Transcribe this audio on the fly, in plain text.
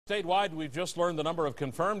Statewide, we've just learned the number of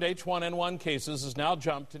confirmed H1N1 cases has now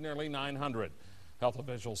jumped to nearly 900. Health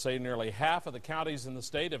officials say nearly half of the counties in the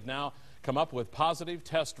state have now come up with positive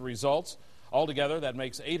test results. Altogether, that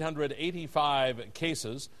makes 885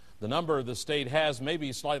 cases. The number the state has may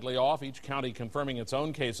be slightly off, each county confirming its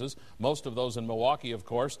own cases, most of those in Milwaukee, of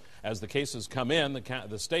course. As the cases come in,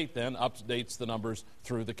 the state then updates the numbers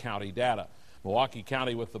through the county data. Milwaukee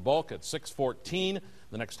County with the bulk at 614.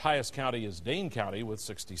 The next highest county is Dane County with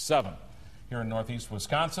 67. Here in northeast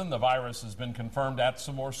Wisconsin, the virus has been confirmed at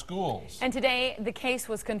some more schools. And today, the case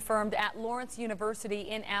was confirmed at Lawrence University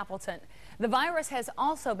in Appleton. The virus has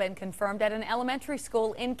also been confirmed at an elementary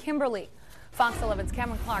school in Kimberly. Fox 11's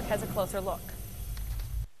Cameron Clark has a closer look.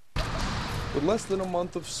 With less than a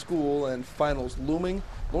month of school and finals looming,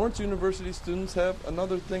 Lawrence University students have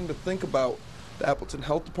another thing to think about. The Appleton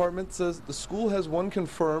Health Department says the school has one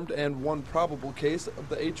confirmed and one probable case of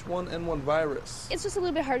the H1N1 virus. It's just a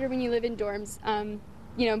little bit harder when you live in dorms.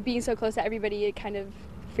 Being so close to everybody, it kind of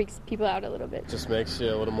freaks people out a little bit. Just makes you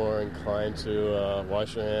a little more inclined to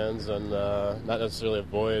wash your hands and not necessarily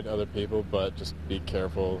avoid other people, but just be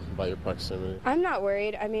careful about your proximity. I'm not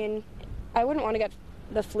worried. I mean, I wouldn't want to get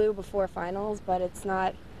the flu before finals, but it's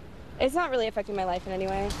not really affecting my life in any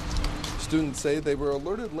way. Students say they were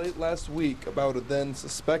alerted late last week about a then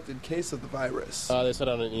suspected case of the virus. They sent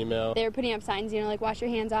out an email. They were putting up signs, like wash your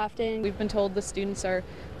hands often. We've been told the students are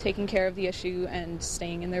taking care of the issue and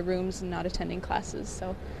staying in their rooms and not attending classes,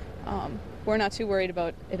 so we're not too worried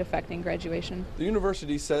about it affecting graduation. The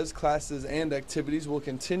university says classes and activities will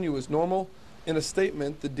continue as normal. In a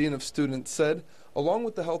statement, the dean of students said, "Along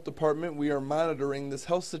with the health department, we are monitoring this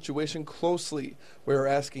health situation closely. We are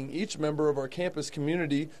asking each member of our campus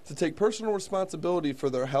community to take personal responsibility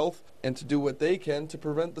for their health and to do what they can to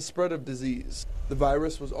prevent the spread of disease." The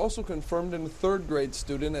virus was also confirmed in a third-grade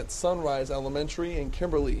student at Sunrise Elementary in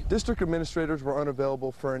Kimberly. District administrators were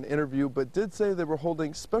unavailable for an interview, but did say they were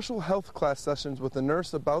holding special health class sessions with a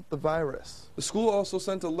nurse about the virus. The school also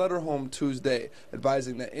sent a letter home Tuesday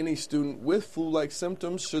advising that any student with flu-like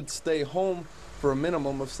symptoms should stay home for a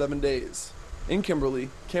minimum of 7 days. In Kimberly,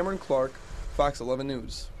 Cameron Clark, Fox 11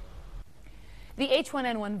 News. The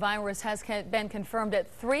H1N1 virus has been confirmed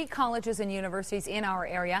at 3 colleges and universities in our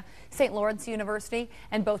area, St. Lawrence University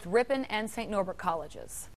and both Ripon and St. Norbert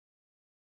colleges.